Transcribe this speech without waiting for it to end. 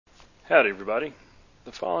Howdy, everybody.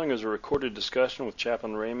 The following is a recorded discussion with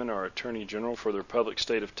Chaplain Raymond, our Attorney General for the Republic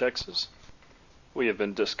State of Texas. We have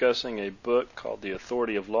been discussing a book called The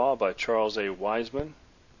Authority of Law by Charles A. Wiseman.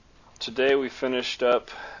 Today we finished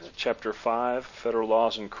up Chapter 5, Federal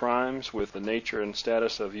Laws and Crimes, with the nature and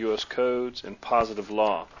status of U.S. codes and positive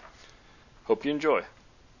law. Hope you enjoy.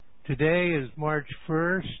 Today is March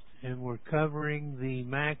 1st, and we're covering the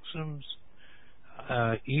Maxims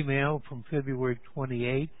email from February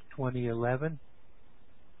 28, 2011,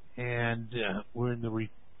 and we're in the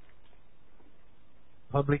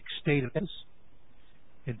Republic State of Texas.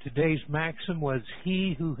 And today's maxim was,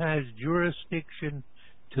 he who has jurisdiction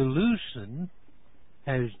to loosen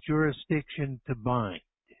has jurisdiction to bind.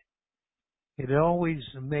 It always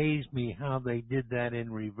amazed me how they did that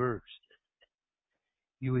in reverse.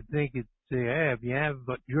 You would think if you have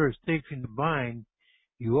jurisdiction to bind,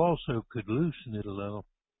 you also could loosen it a little.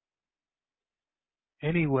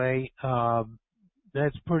 Anyway,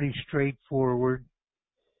 that's pretty straightforward.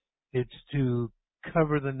 It's to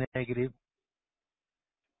cover the negative.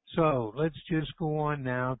 So let's just go on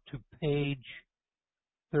now to page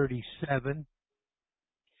 37,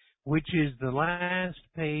 which is the last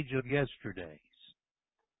page of yesterday's.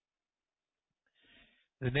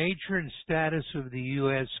 The nature and status of the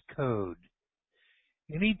U.S. Code.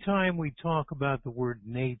 Anytime we talk about the word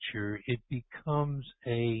nature, it becomes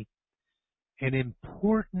an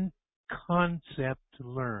important concept to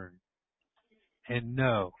learn and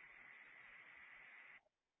know.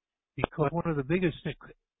 Because one of the biggest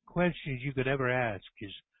questions you could ever ask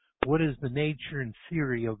is, what is the nature and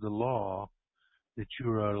theory of the law that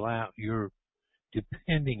you're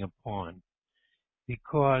depending upon?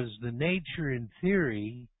 Because the nature and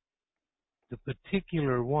theory, the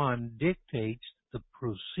particular one, dictates the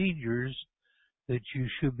procedures that you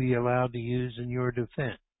should be allowed to use in your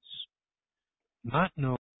defense. Not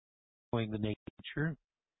knowing the nature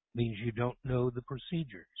means you don't know the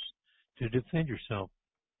procedures to defend yourself.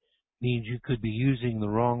 Means you could be using the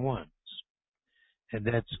wrong ones. And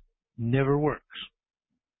that never works.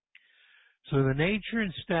 So the nature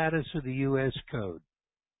and status of the U.S. Code.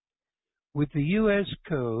 With the U.S.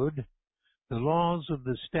 Code, the laws of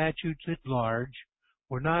the statutes at large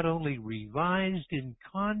were not only revised in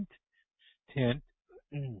content,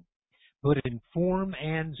 but in form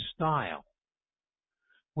and style.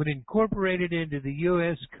 When incorporated into the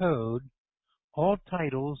U.S. Code, all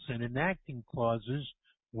titles and enacting clauses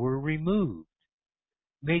were removed,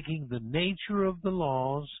 making the nature of the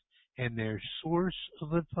laws and their source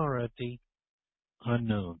of authority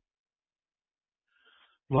unknown.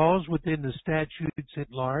 Laws within the statutes at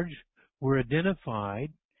large were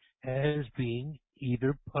identified as being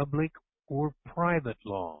either public or private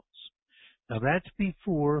laws. Now that's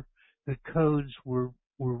before the codes were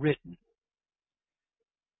written.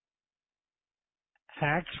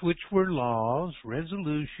 Acts which were laws,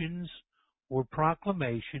 resolutions, or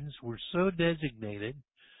proclamations were so designated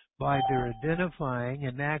by their identifying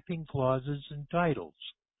enacting clauses and titles,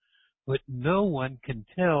 but no one can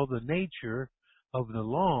tell the nature of the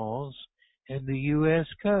laws and the U.S.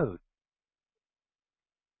 Code.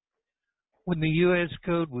 When the U.S.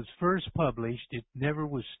 Code was first published, it never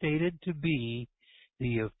was stated to be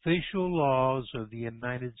the official laws of the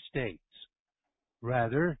United States.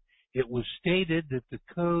 Rather, it was stated that the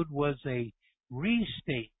Code was a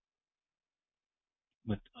restatement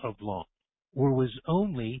of law, or was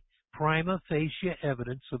only prima facie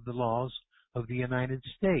evidence of the laws of the United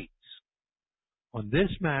States. On this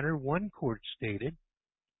matter, one court stated,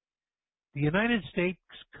 the United States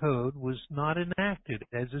Code was not enacted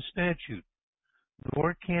as a statute,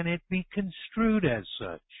 nor can it be construed as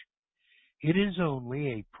such. It is only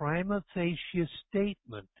a prima facie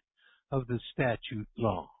statement of the statute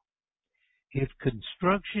law. If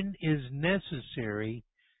construction is necessary,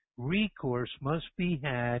 recourse must be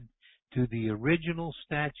had to the original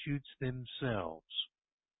statutes themselves,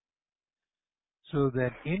 so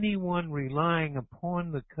that anyone relying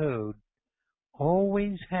upon the code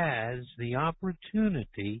always has the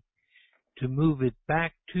opportunity to move it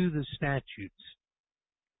back to the statutes.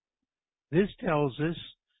 This tells us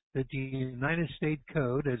that the United States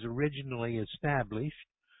Code, as originally established,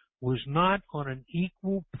 was not on an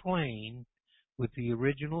equal plane with the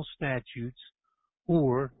original statutes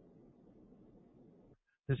or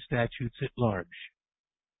the statutes at large.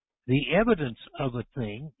 The evidence of a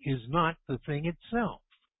thing is not the thing itself.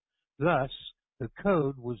 Thus, the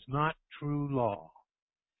code was not true law.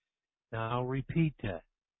 Now I'll repeat that.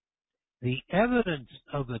 The evidence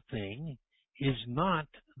of a thing is not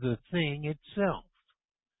the thing itself.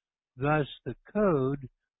 Thus, the code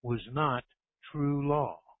was not true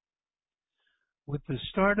law. With the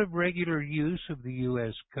start of regular use of the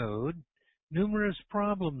U.S. Code, numerous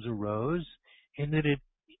problems arose in that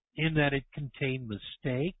it contained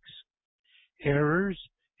mistakes, errors,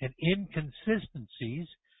 and inconsistencies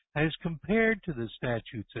as compared to the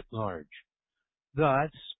statutes at large.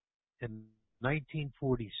 Thus, in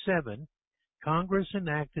 1947, Congress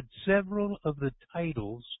enacted several of the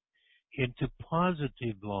titles into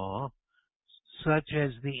positive law, such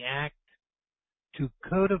as the Act to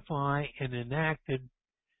Codify and enacted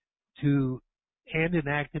into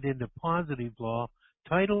positive law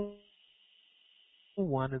Title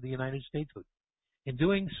I of the United States Code. In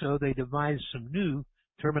doing so, they devised some new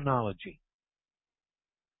terminology.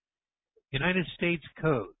 United States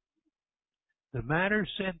Code. The matter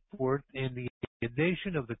set forth in the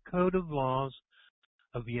edition of the Code of Laws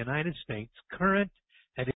of the United States, current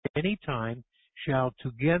at any time, shall,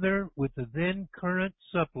 together with the then current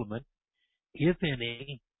supplement, if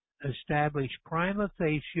any, establish prima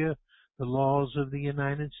facie the laws of the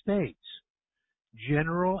United States,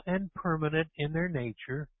 general and permanent in their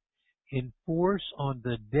nature, in force on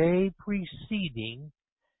the day preceding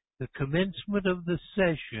the commencement of the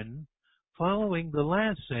session following the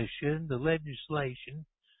last session, the legislation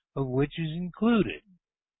of which is included.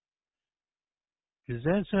 Does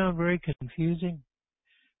that sound very confusing?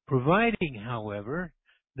 Providing, however,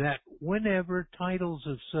 that whenever titles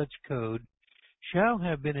of such code shall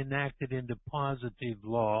have been enacted into positive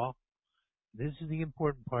law, this is the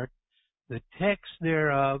important part, the text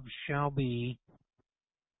thereof shall be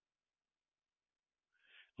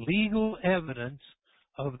legal evidence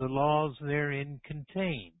of the laws therein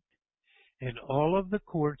contained, and all of the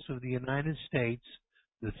courts of the United States,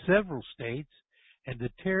 the several states, and the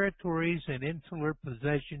territories and insular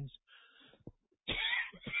possessions,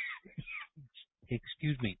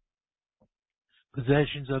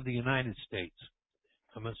 possessions of the United States.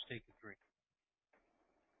 I must take a drink.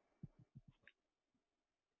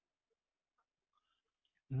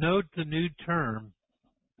 Note the new term,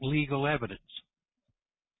 legal evidence.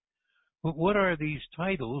 But what are these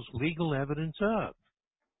titles legal evidence of?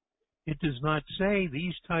 It does not say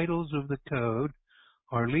these titles of the Code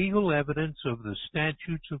are legal evidence of the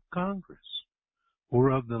statutes of Congress or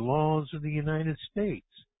of the laws of the United States.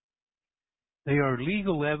 They are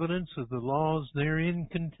legal evidence of the laws therein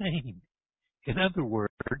contained. In other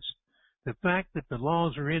words, the fact that the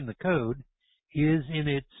laws are in the Code is in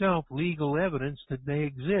itself legal evidence that they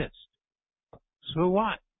exist. So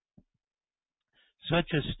what?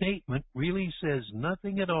 Such a statement really says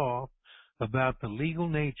nothing at all about the legal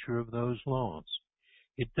nature of those laws.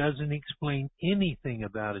 It doesn't explain anything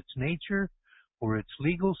about its nature or its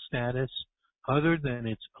legal status other than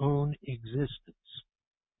its own existence.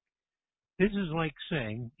 This is like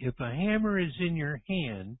saying, if a hammer is in your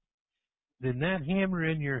hand, then that hammer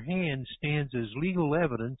in your hand stands as legal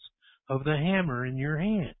evidence of the hammer in your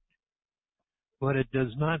hand. But it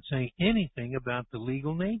does not say anything about the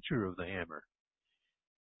legal nature of the hammer.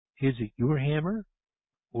 Is it your hammer,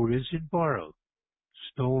 or is it borrowed,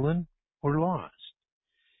 stolen, or lost?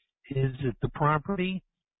 Is it the property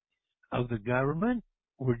of the government,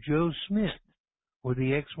 or Joe Smith, or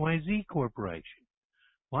the XYZ Corporation?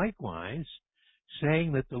 Likewise,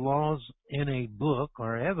 saying that the laws in a book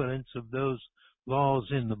are evidence of those laws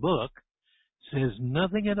in the book says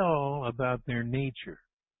nothing at all about their nature.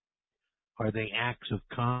 Are they acts of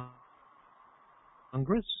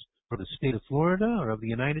Congress, or the state of Florida, or of the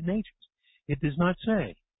United Nations? It does not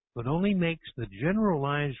say, but only makes the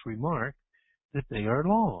generalized remark that they are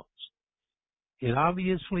laws. It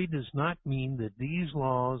obviously does not mean that these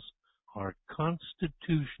laws are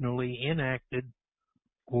constitutionally enacted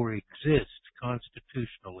or exist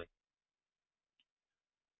constitutionally.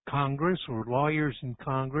 Congress or lawyers in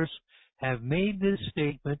Congress have made this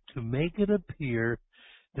statement to make it appear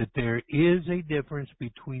that there is a difference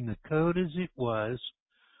between the Code as it was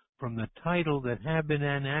from the title that had been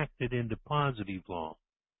enacted into positive law.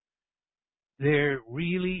 There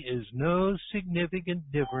really is no significant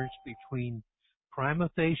difference between prima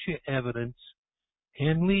facie evidence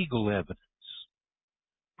and legal evidence.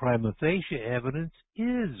 Prima facie evidence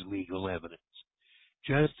is legal evidence,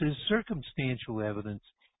 just as circumstantial evidence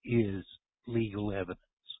is legal evidence.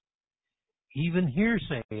 Even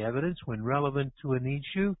hearsay evidence, when relevant to an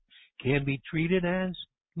issue, can be treated as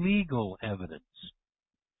legal evidence.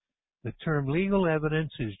 The term legal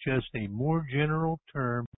evidence is just a more general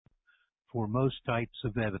term for most types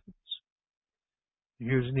of evidence.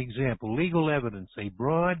 Here's an example. Legal evidence, a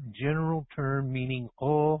broad general term meaning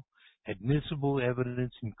all admissible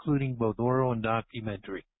evidence, including both oral and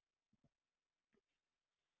documentary.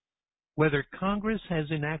 Whether Congress has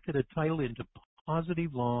enacted a title into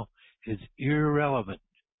positive law is irrelevant.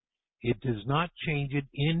 It does not change it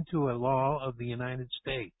into a law of the United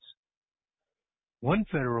States. One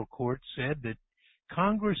federal court said that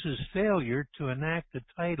Congress's failure to enact the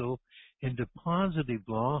title into positive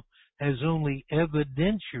law has only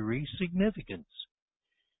evidentiary significance.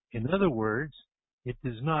 In other words, it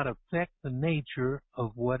does not affect the nature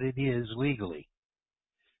of what it is legally.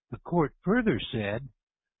 The court further said,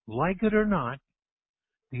 like it or not,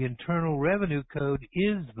 the Internal Revenue Code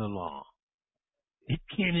is the law. It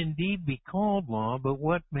can indeed be called law, but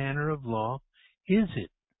what manner of law is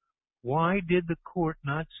it? Why did the court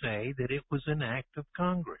not say that it was an act of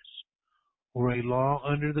Congress or a law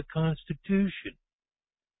under the Constitution?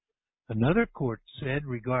 Another court said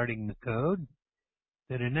regarding the code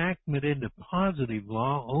that enactment into positive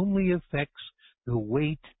law only affects the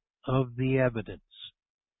weight of the evidence.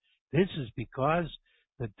 This is because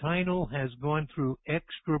the title has gone through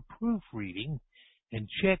extra proofreading and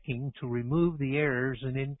checking to remove the errors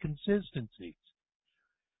and inconsistencies.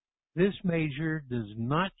 This measure does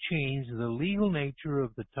not change the legal nature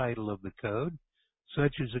of the title of the code,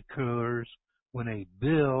 such as occurs when a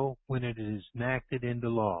bill, when it is enacted into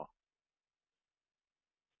law.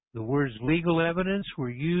 The words legal evidence were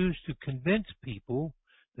used to convince people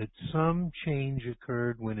that some change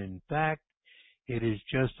occurred when in fact it is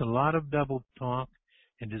just a lot of double talk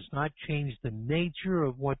and does not change the nature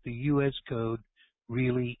of what the U.S. Code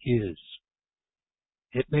really is.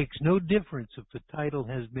 It makes no difference if the title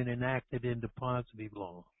has been enacted into positive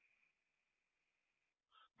law,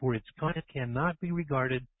 for its content cannot be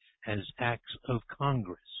regarded as acts of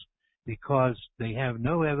Congress because they have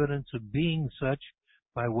no evidence of being such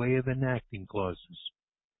by way of enacting clauses.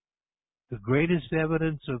 The greatest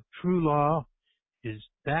evidence of true law is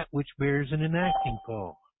that which bears an enacting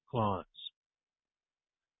clause.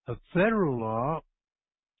 A federal law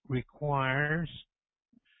requires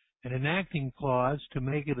an enacting clause to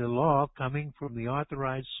make it a law coming from the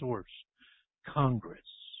authorized source, Congress.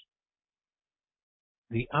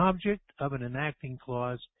 The object of an enacting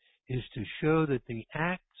clause is to show that the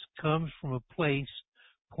act comes from a place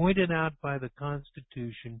pointed out by the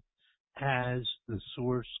Constitution as the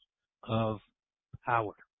source of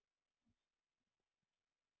power.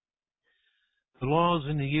 The laws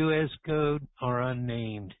in the U.S. Code are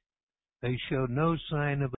unnamed. They show no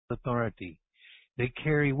sign of authority. They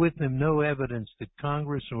carry with them no evidence that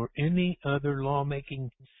Congress or any other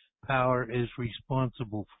lawmaking power is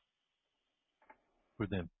responsible for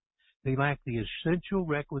them. They lack the essential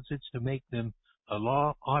requisites to make them a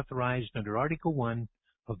law authorized under Article 1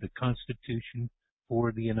 of the Constitution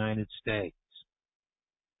for the United States.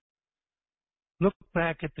 Look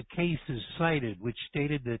back at the cases cited which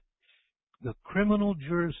stated that the criminal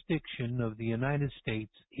jurisdiction of the United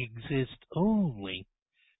States exists only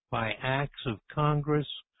by acts of Congress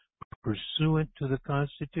pursuant to the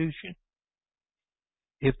Constitution.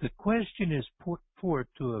 If the question is put forth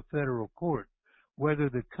to a federal court whether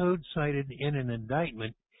the code cited in an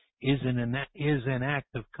indictment is an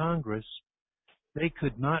act of Congress, they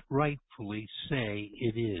could not rightfully say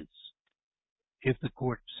it is. If the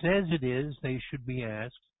court says it is, they should be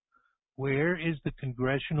asked, where is the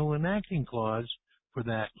congressional enacting clause for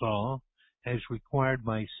that law as required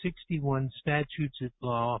by 61 statutes at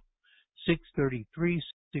law 633,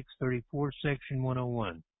 634, section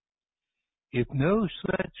 101? If no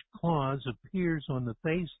such clause appears on the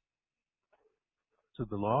face of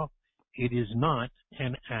the law, it is not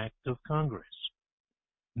an act of Congress.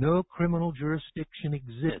 No criminal jurisdiction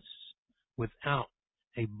exists without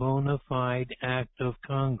a bona fide act of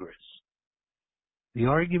Congress. The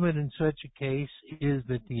argument in such a case is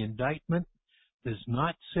that the indictment does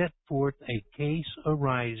not set forth a case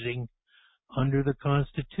arising under the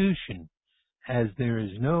Constitution, as there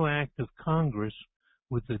is no act of Congress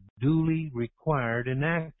with a duly required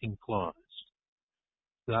enacting clause.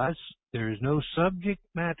 Thus, there is no subject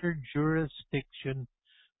matter jurisdiction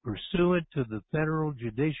pursuant to the federal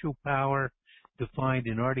judicial power defined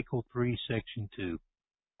in Article 3, Section 2.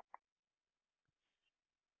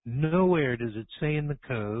 Nowhere does it say in the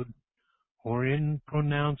Code or in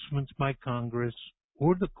pronouncements by Congress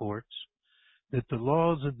or the courts that the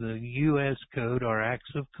laws of the U.S. Code are acts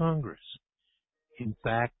of Congress. In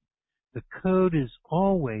fact, the Code is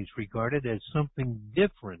always regarded as something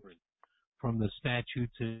different from the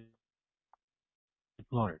statutes at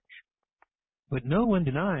large. But no one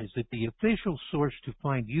denies that the official source to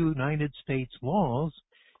find United States laws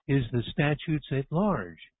is the statutes at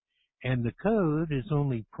large, and the Code is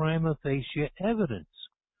only prima facie evidence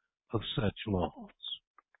of such laws.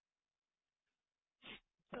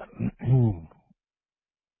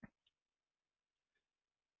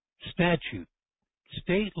 Statute.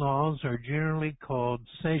 State laws are generally called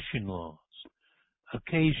session laws,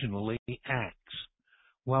 occasionally acts,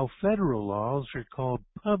 while federal laws are called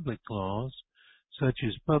public laws, such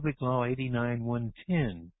as Public Law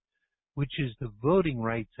 89-110, which is the Voting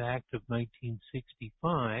Rights Act of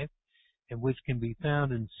 1965, and which can be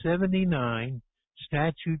found in 79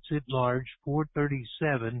 Statutes at Large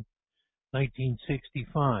 437,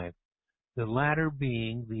 1965, the latter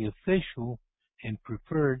being the official and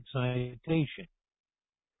preferred citation.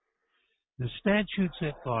 The statutes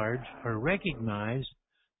at large are recognized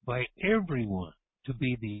by everyone to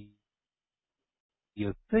be the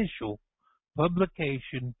official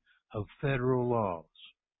publication of federal laws.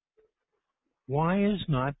 Why is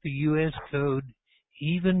not the U.S. Code,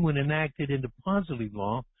 even when enacted into positive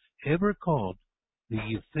law, ever called the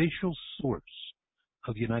official source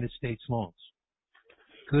of United States laws?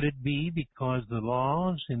 Could it be because the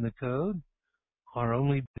laws in the Code are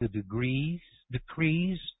only the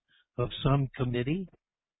decrees of some committee?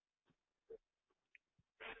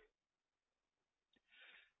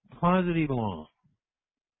 Positive law.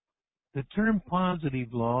 The term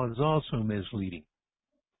positive law is also misleading.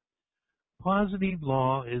 Positive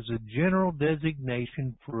law is a general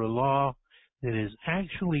designation for a law that is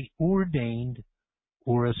actually ordained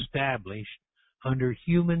or established under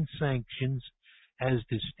human sanctions as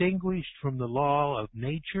distinguished from the law of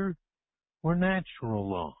nature or natural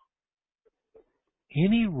law.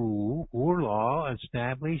 Any rule or law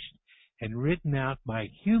established and written out by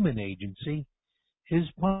human agency is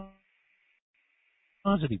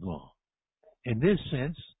positive law. In this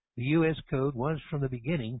sense, the U.S. Code was from the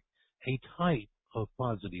beginning a type of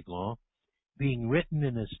positive law, being written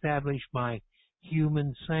and established by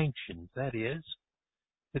human sanctions, that is,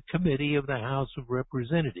 the Committee of the House of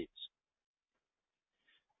Representatives.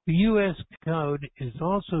 The U.S. Code is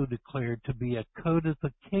also declared to be a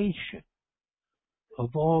codification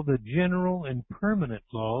of all the general and permanent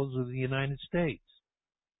laws of the United States.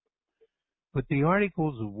 But the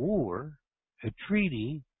Articles of War, a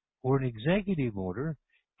treaty, or an executive order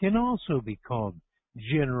can also be called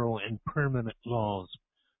general and permanent laws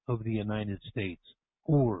of the United States,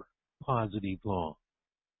 or positive law.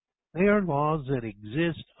 They are laws that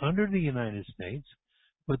exist under the United States,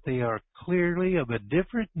 but they are clearly of a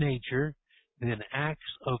different nature than acts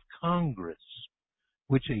of Congress,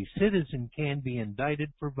 which a citizen can be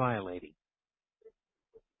indicted for violating.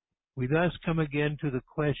 We thus come again to the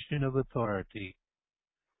question of authority.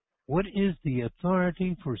 What is the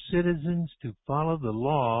authority for citizens to follow the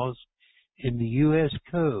laws in the U.S.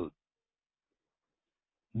 Code?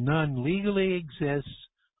 None legally exists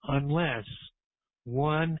unless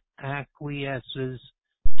one acquiesces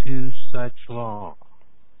to such law.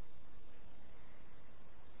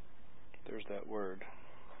 There's that word.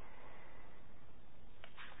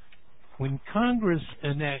 When Congress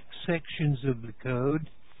enacts sections of the Code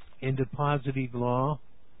into positive law,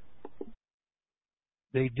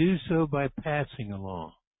 they do so by passing a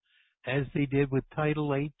law, as they did with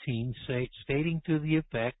Title 18, stating to the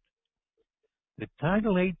effect that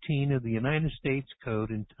Title 18 of the United States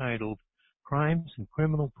Code, entitled Crimes and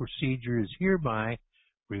Criminal Procedure, is hereby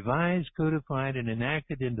revised, codified, and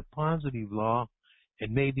enacted into positive law,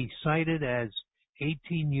 and may be cited as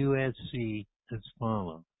 18 U.S.C. as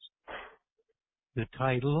follows.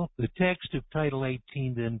 The text of Title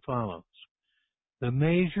 18 then follows. The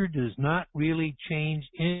measure does not really change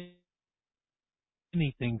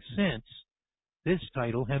anything, since this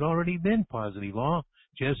title had already been positive law,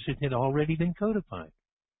 just as it had already been codified.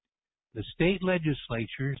 The state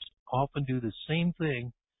legislatures often do the same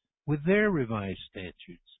thing with their revised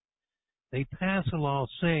statutes. They pass a law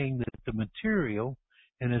saying that the material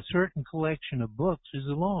in a certain collection of books is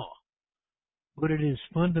a law. But it is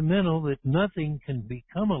fundamental that nothing can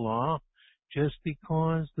become a law just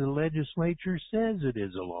because the legislature says it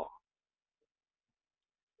is a law.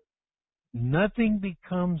 Nothing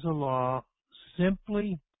becomes a law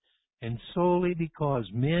simply and solely because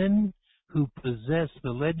men who possess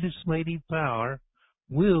the legislative power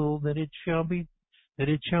will that it shall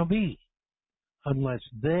be, unless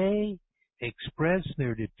they express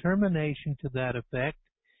their determination to that effect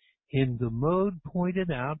in the mode pointed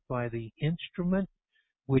out by the instrument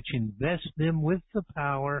which invests them with the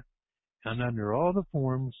power and under all the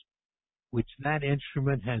forms which that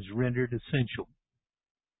instrument has rendered essential.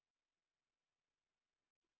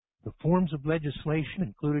 The forms of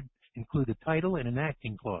legislation include a title and an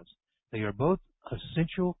enacting clause. They are both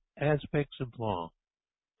essential aspects of law.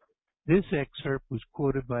 This excerpt was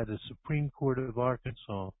quoted by the Supreme Court of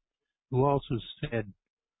Arkansas, who also said,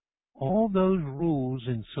 all those rules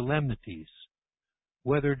and solemnities,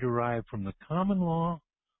 whether derived from the common law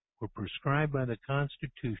or prescribed by the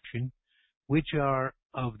Constitution, which are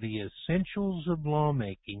of the essentials of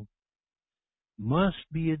lawmaking, must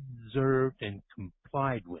be observed and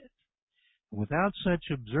complied with. Without such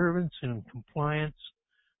observance and compliance,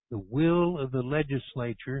 the will of the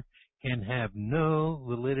legislature can have no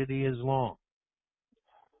validity as law.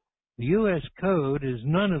 The U.S. Code is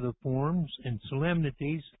none of the forms and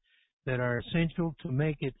solemnities that are essential to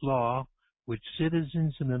make it law which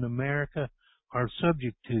citizens in America are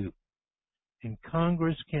subject to, and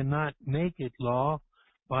Congress cannot make it law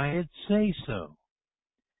by its say-so.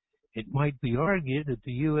 It might be argued that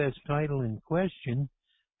the U.S. title in question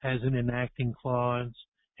has an enacting clause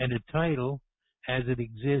and a title as it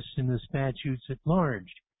exists in the statutes at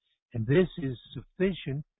large, and this is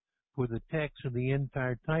sufficient for the text of the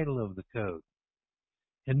entire title of the Code.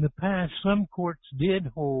 In the past, some courts did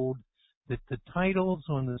hold that the titles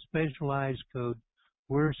on the specialized code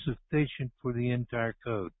were sufficient for the entire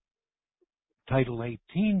code. Title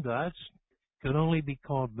 18, thus, could only be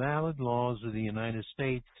called valid laws of the United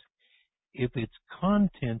States if its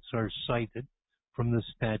contents are cited from the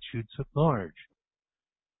statutes at large.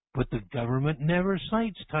 But the government never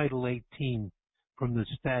cites Title 18 from the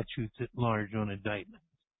statutes at large on indictment.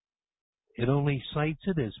 It only cites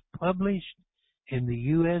it as published in the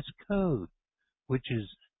U.S. Code, which is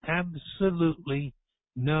absolutely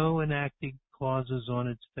no enacted clauses on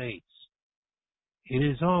its face. It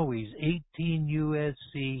is always 18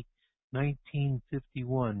 U.S.C.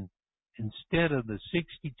 1951 instead of the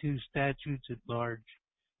 62 statutes at large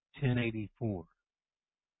 1084.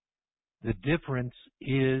 The difference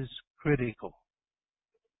is critical.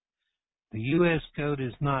 The U.S. Code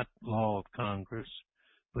is not law of Congress,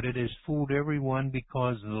 but it has fooled everyone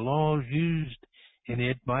because the laws used in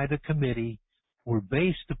it by the committee were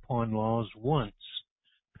based upon laws once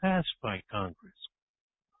passed by Congress.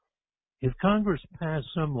 If Congress passed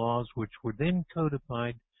some laws which were then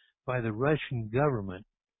codified by the Russian government,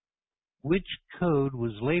 which code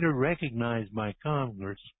was later recognized by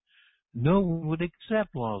Congress, no one would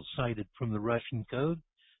accept laws cited from the Russian code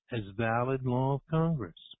as valid law of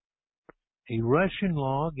Congress. A Russian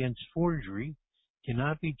law against forgery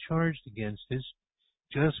cannot be charged against us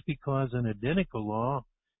just because an identical law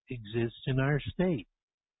exists in our state.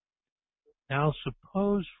 Now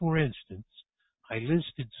suppose, for instance, I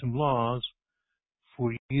listed some laws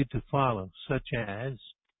for you to follow, such as,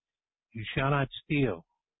 you shall not steal,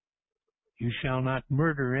 you shall not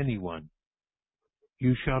murder anyone,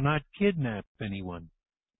 you shall not kidnap anyone,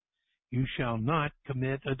 you shall not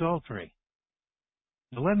commit adultery.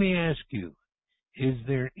 Now let me ask you, is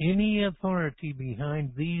there any authority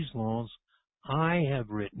behind these laws I have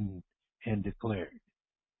written and declared?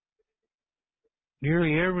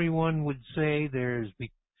 Nearly everyone would say there is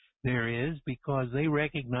because they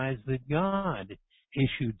recognize that God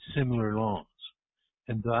issued similar laws,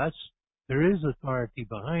 and thus there is authority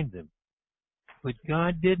behind them. But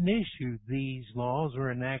God didn't issue these laws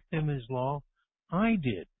or enact them as law. I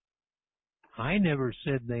did. I never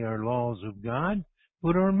said they are laws of God,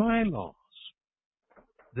 but are my laws.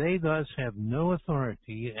 They thus have no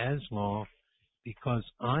authority as law because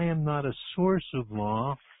I am not a source of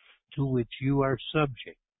law to which you are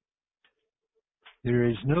subject. There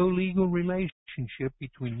is no legal relationship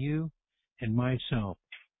between you and myself,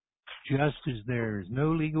 just as there is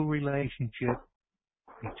no legal relationship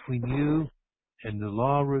between you and the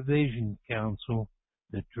Law Revision Council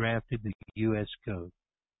that drafted the U.S. Code.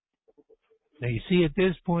 Now you see, at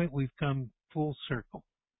this point we've come full circle.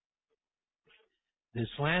 This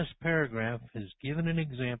last paragraph has given an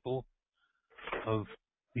example of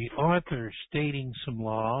the author stating some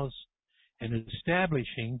laws and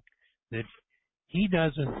establishing that he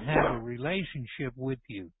doesn't have a relationship with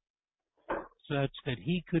you such that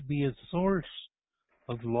he could be a source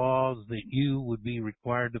of laws that you would be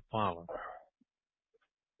required to follow.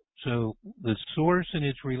 So the source and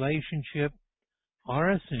its relationship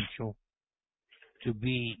are essential to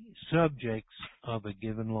be subjects of a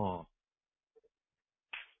given law.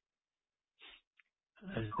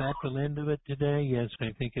 Is that the end of it today? Yes,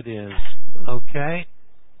 I think it is. Okay.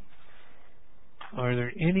 Are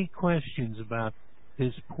there any questions about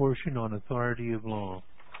this portion on authority of law?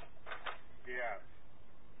 Yes.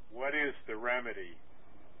 What is the remedy?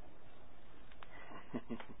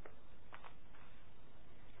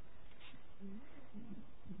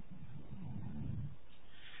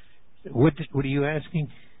 What are you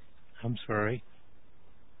asking? I'm sorry.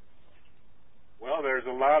 Well, there's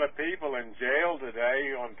a lot of people in jail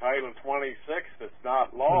today on Title 26 that's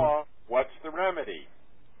not law. What's the remedy?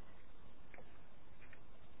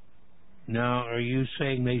 Now, are you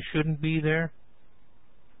saying they shouldn't be there?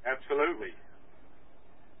 Absolutely.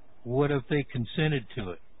 What if they consented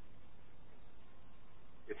to it?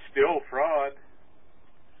 It's still fraud.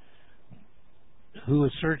 Who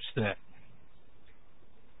asserts that?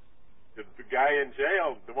 The guy in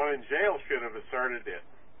jail, the one in jail should have asserted it.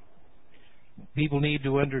 People need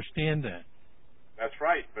to understand that. That's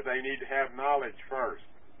right, but they need to have knowledge first.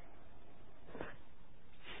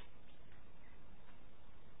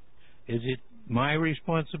 Is it my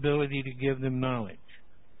responsibility to give them knowledge?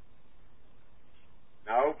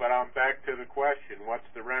 No, but I'm back to the question, what's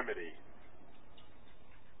the remedy?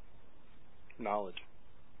 Knowledge.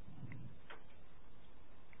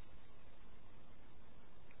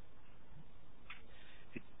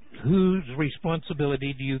 Whose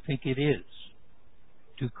responsibility do you think it is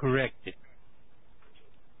to correct it?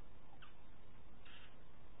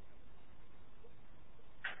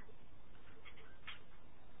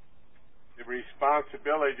 The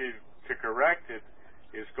responsibility to correct it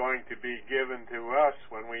is going to be given to us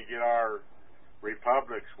when we get our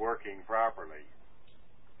republics working properly.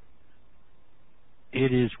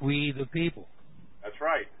 It is we the people. That's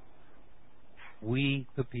right. We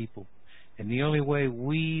the people. And the only way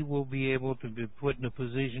we will be able to be put in a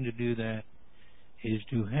position to do that is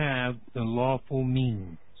to have the lawful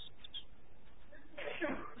means.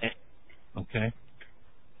 Okay?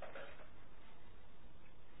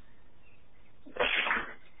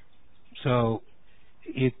 So,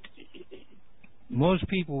 most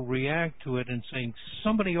people react to it and saying,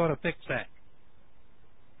 somebody ought to fix that.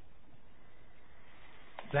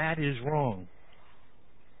 That is wrong.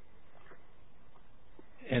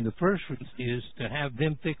 And the first is to have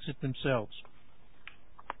them fix it themselves.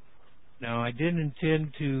 Now, I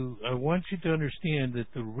want you to understand that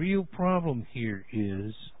the real problem here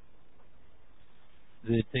is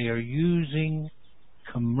that they are using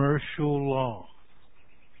commercial law.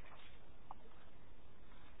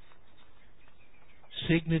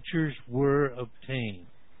 Signatures were obtained.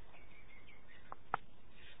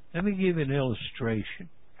 Let me give you an illustration.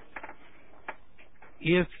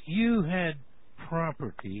 If you had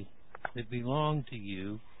property that belonged to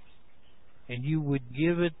you and you would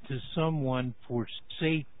give it to someone for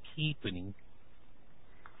safekeeping,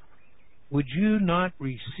 would you not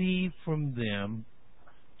receive from them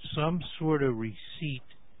some sort of receipt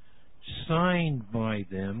signed by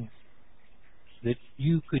them that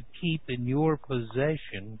you could keep in your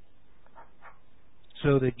possession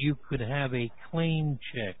so that you could have a claim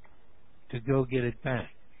check to go get it back?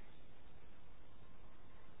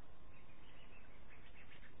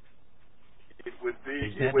 It would be.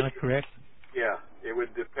 Is that not correct? Yeah, it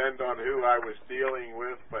would depend on who I was dealing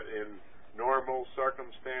with, but in normal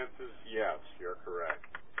circumstances, yes, you're correct.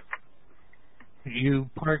 You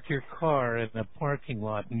park your car in a parking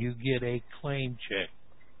lot and you get a claim check.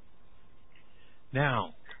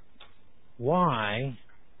 Now, why,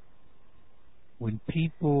 when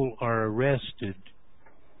people are arrested,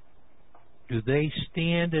 do they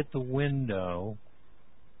stand at the window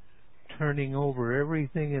turning over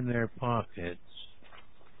everything in their pockets?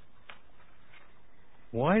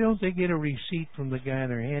 Why don't they get a receipt from the guy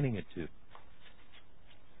they're handing it to?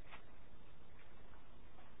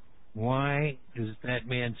 Why does that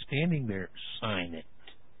man standing there sign it?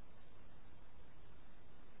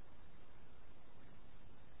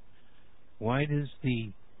 Why does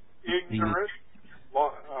ignorance,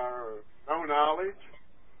 no knowledge?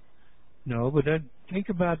 No, but think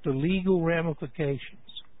about the legal ramifications.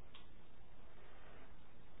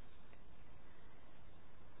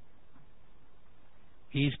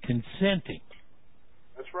 He's consenting.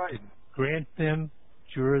 That's right. To grant them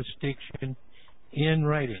jurisdiction in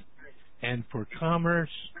writing. And for commerce,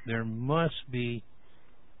 there must be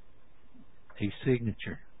a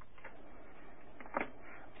signature.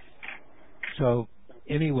 So,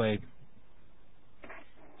 anyway,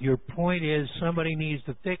 your point is somebody needs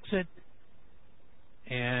to fix it,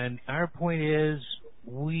 and our point is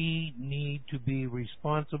we need to be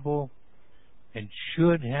responsible and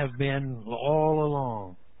should have been all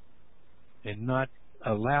along and not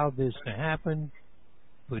allow this to happen,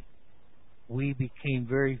 but we became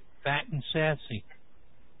very fat and sassy,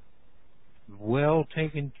 well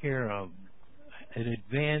taken care of, an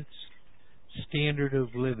advanced standard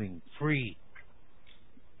of living, freedom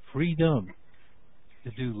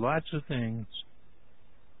to do lots of things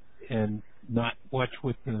and not watch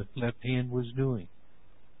what the left hand was doing.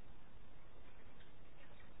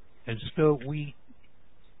 And so we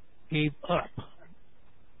gave up.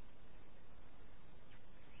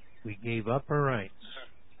 We gave up our rights.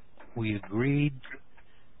 We agreed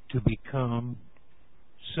to become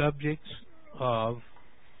subjects of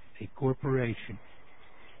a corporation.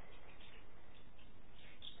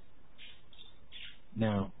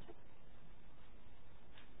 Now,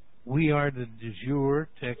 we are the de jure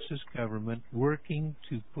Texas government working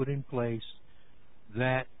to put in place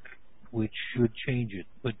that which should change it.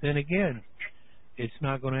 But then again, it's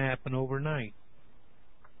not going to happen overnight.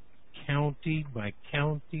 County by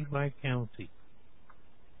county by county.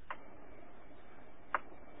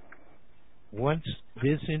 Once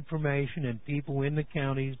this information and people in the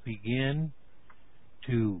counties begin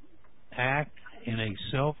to act in a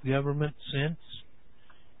self-government sense,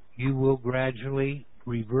 you will gradually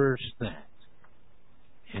reverse that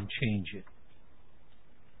and change it.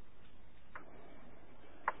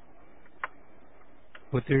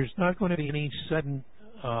 But there's not going to be any sudden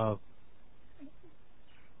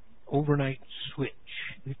overnight switch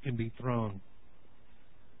that can be thrown.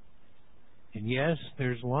 And yes,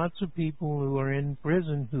 there's lots of people who are in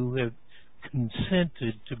prison who have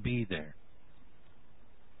consented to be there.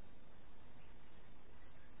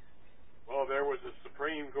 Well, there was a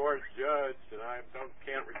Supreme Court judge, and I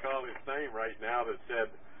can't recall his name right now, that said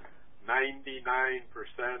 99%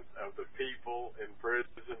 of the people in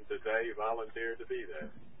prison today volunteered to be there.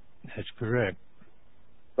 That's correct.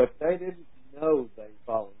 But they didn't know they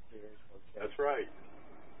volunteered. Okay? That's right.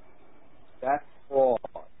 That's fraud.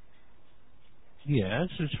 Yes,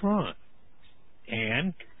 it's fraud.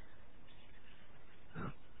 And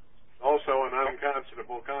Also an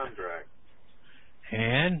unconscionable contract.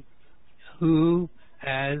 And who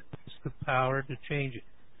has the power to change it?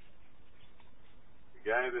 The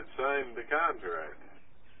guy that signed the contract.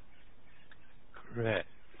 Correct.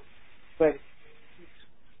 But he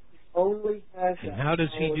only has And that how does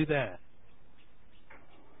he power. do that?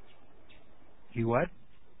 He what?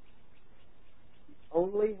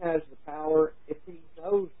 Only has the power if he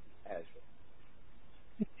knows he has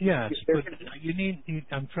it. Yes, but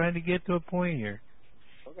I'm trying to get to a point here.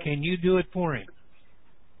 Okay. Can you do it for him?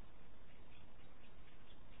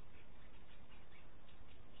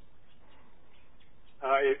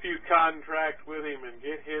 If you contract with him and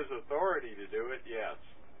get his authority to do it, yes.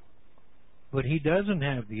 But he doesn't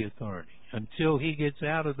have the authority until he gets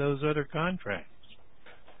out of those other contracts.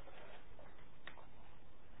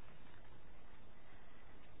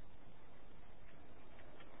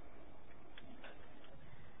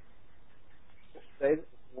 Say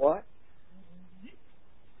what?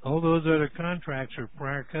 All those other contracts are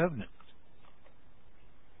prior covenants.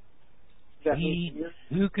 Does that mean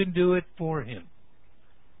Who can do it for him?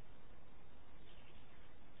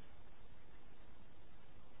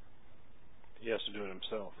 He has to do it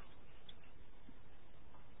himself.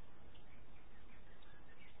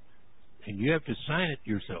 And you have to sign it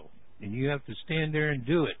yourself. And you have to stand there and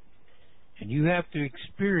do it. And you have to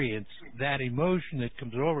experience that emotion that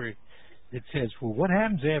comes over you that says, well, what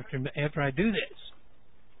happens after I do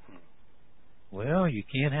this? Well, you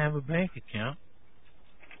can't have a bank account.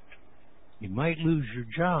 You might lose your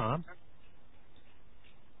job.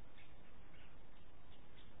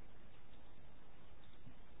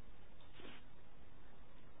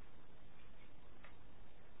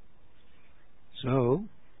 So,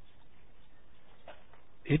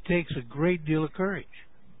 it takes a great deal of courage.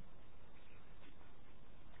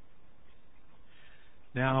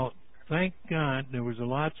 Now, thank God there was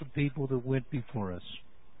lots of people that went before us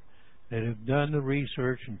that have done the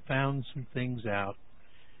research and found some things out.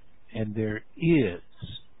 And there is.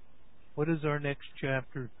 What is our next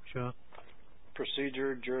chapter, Chuck?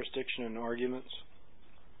 Procedure, jurisdiction, and arguments.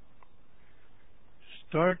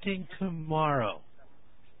 Starting tomorrow,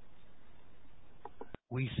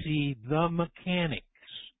 we see the mechanics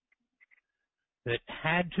that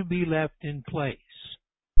had to be left in place.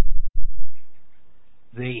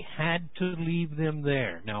 They had to leave them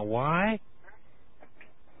there. Now why?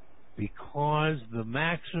 Because the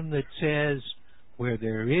maxim that says, where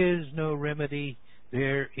there is no remedy,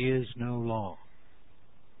 there is no law.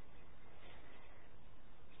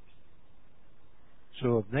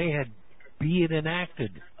 So if they had be it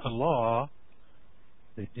enacted a law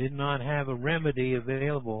that did not have a remedy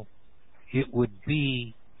available, it would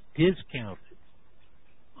be discounted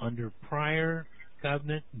under prior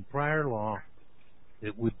covenant and prior law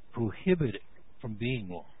that would prohibit it from being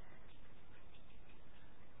law.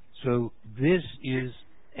 So this is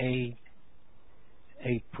a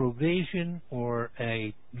provision or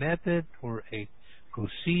a method or a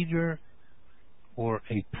procedure or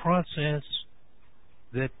a process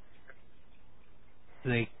that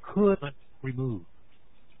they could not remove.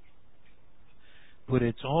 But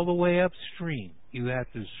it's all the way upstream. You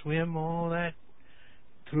have to swim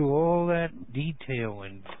through all that detail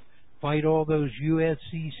and fight all those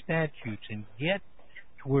USC statutes and get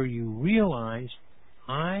to where you realize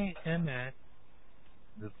I am at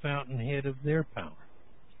the fountainhead of their power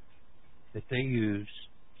that they use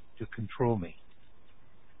to control me.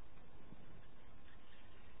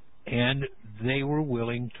 And they were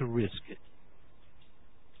willing to risk it.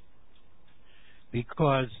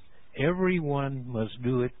 Because everyone must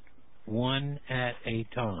do it one at a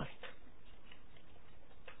time.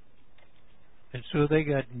 And so they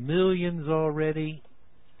got millions already.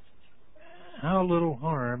 How little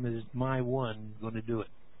harm is my one going to do it?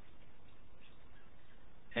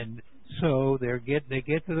 And so they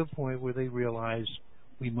get to the point where they realize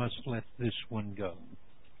we must let this one go.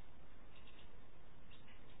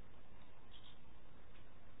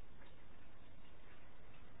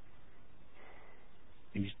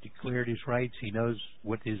 He's declared his rights. He knows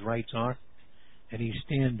what his rights are, and he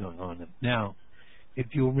stands on them. Now, if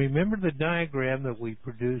you'll remember the diagram that we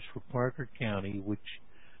produced for Parker County, which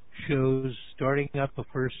shows starting up a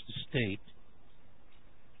first estate,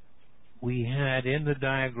 we had in the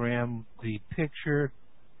diagram the picture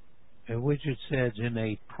in which it says, in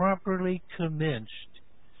a properly commenced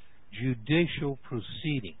judicial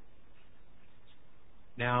proceeding.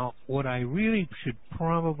 Now, what I really should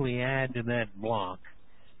probably add to that block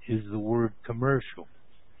is the word commercial.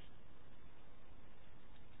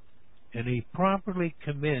 In a properly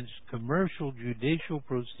commenced commercial judicial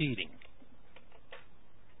proceeding,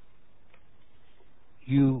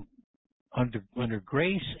 you, under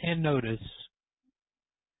grace and notice,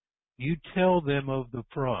 you tell them of the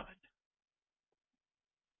fraud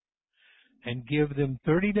and give them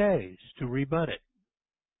 30 days to rebut it.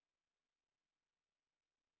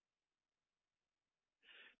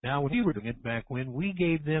 Now, when we were doing it back when, we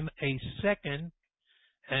gave them a second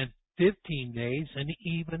and 15 days and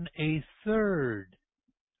even a third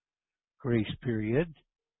grace period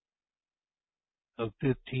of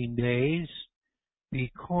 15 days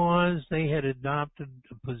because they had adopted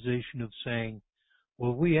a position of saying,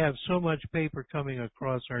 well, we have so much paper coming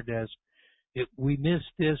across our desk. If we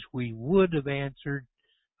missed this, we would have answered,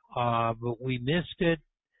 but we missed it.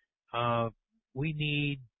 We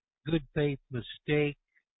need good faith mistake.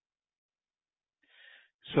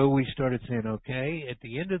 So we started saying, okay, at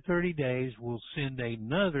the end of 30 days, we'll send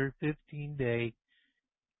another 15-day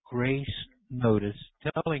grace notice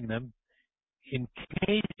telling them, in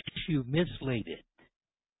case you mislaid it.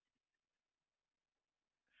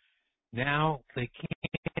 Now they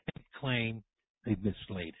can't claim they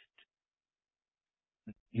mislaid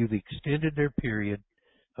it. You've extended their period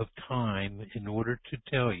of time in order to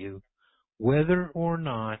tell you whether or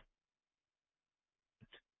not,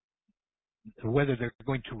 whether they're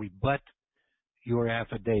going to rebut your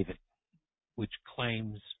affidavit, which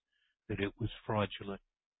claims that it was fraudulent.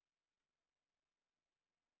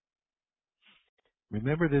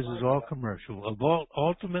 Remember, this is all commercial.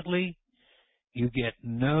 Ultimately, you get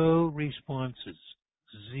no responses,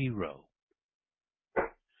 zero.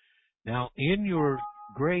 Now, in your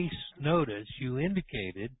grace notice, you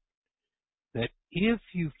indicated that if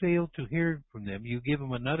you fail to hear from them, you give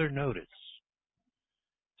them another notice,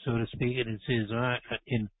 so to speak, and it says,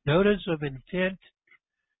 in notice of intent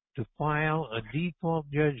to file a default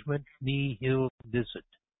judgment nihil dicet.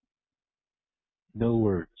 No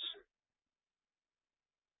words.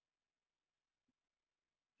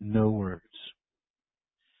 No words.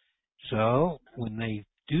 So, when they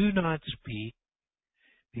do not speak,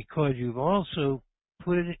 because you've also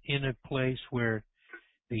put it in a place where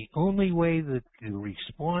the only way that the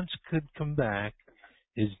response could come back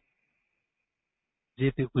is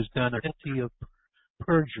if it was done guilty of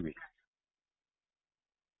perjury.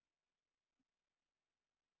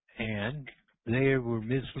 And they were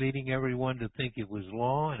misleading everyone to think it was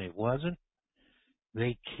law, and it wasn't.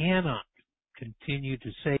 They cannot continue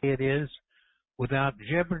to say it is without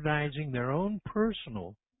jeopardizing their own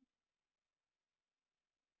personal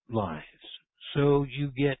lives. So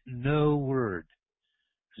you get no word.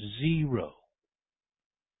 Zero.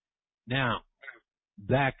 Now,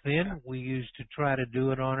 back then, we used to try to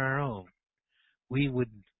do it on our own. We would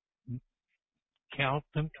count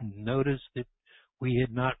them and notice that we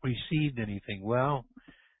had not received anything. Well,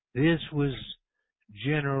 this was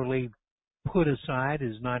generally put aside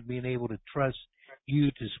as not being able to trust you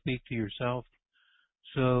to speak to yourself.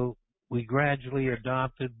 So we gradually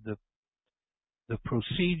adopted the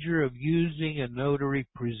procedure of using a notary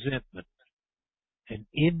presentment, an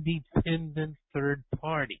independent third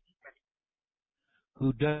party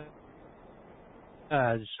who does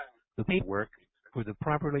the paperwork for the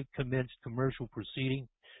properly commenced commercial proceeding,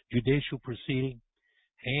 judicial proceeding,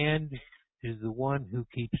 and is the one who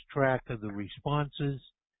keeps track of the responses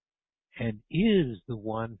and is the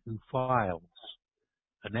one who files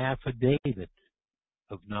an affidavit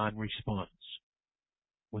of non-response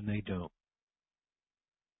when they don't.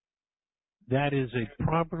 that is a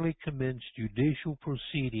properly commenced judicial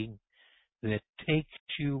proceeding that takes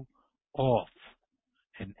you off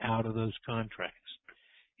and out of those contracts.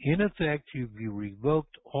 In effect, you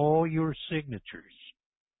revoked all your signatures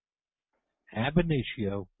ab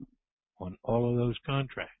initio on all of those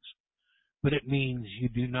contracts. But it means you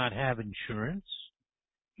do not have insurance,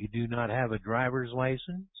 you do not have a driver's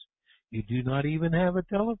license, you do not even have a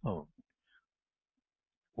telephone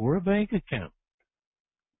or a bank account.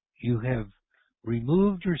 You have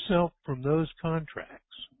removed yourself from those contracts.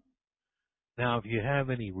 Now, if you have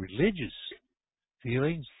any religious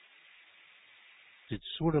feelings, it's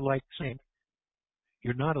sort of like saying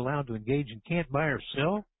you're not allowed to engage and can't buy or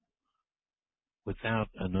sell without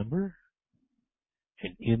a number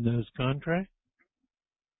and in those contracts.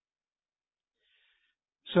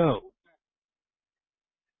 So,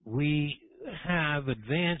 we have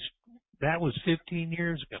advanced, that was 15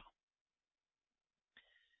 years ago.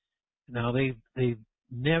 Now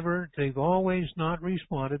they've always not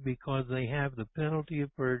responded because they have the penalty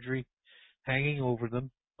of perjury hanging over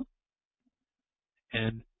them.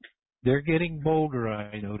 And they're getting bolder,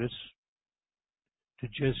 I notice, to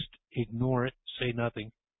just ignore it, say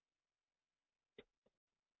nothing.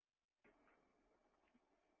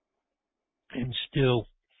 And still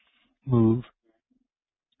move.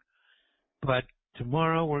 But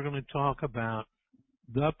tomorrow we're going to talk about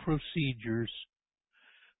the procedures,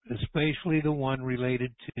 especially the one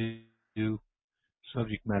related to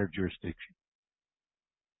subject matter jurisdiction.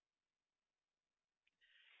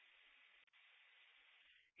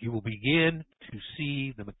 You will begin to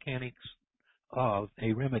see the mechanics of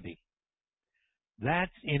a remedy.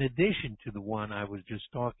 That's in addition to the one I was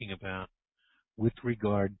just talking about with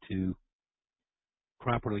regard to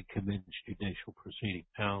properly commenced judicial proceeding.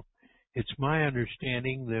 Now, it's my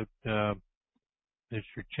understanding that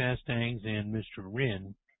Mr. Chastangs and Mr.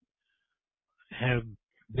 Wren have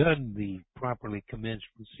done the properly commenced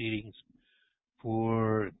proceedings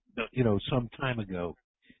for, some time ago.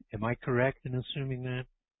 Am I correct in assuming that?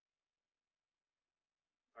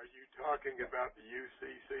 Are you talking about the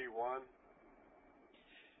UCC one?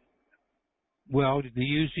 Well, the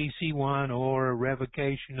UCC one or a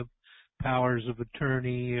revocation of powers of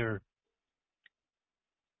attorney or...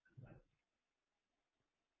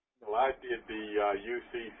 Well, I did the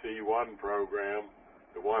UCC one program,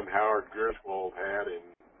 the one Howard Griswold had in,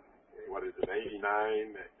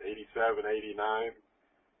 89, 87, 89,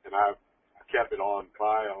 and I kept it on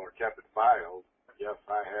file, or kept it filed. Yes,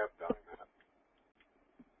 I have done that.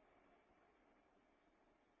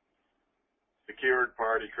 Secured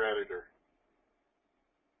party creditor.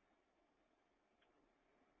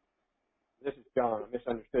 This is John. I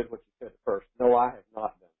misunderstood what you said at first. No, I have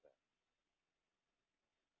not done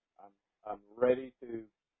that. I'm ready to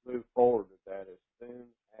move forward with that as soon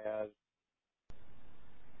as...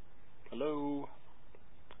 Hello?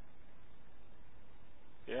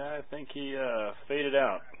 Yeah, I think he faded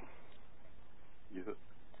out.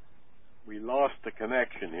 We lost the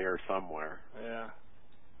connection here somewhere. Yeah.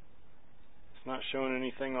 It's not showing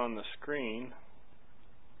anything on the screen.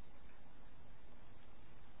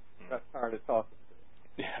 Got tired of talking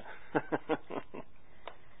to Yeah.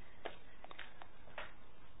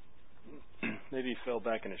 Maybe he fell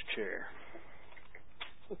back in his chair.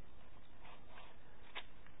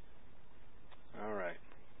 All right.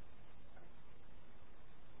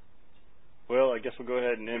 Well, I guess we'll go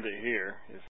ahead and end it here. If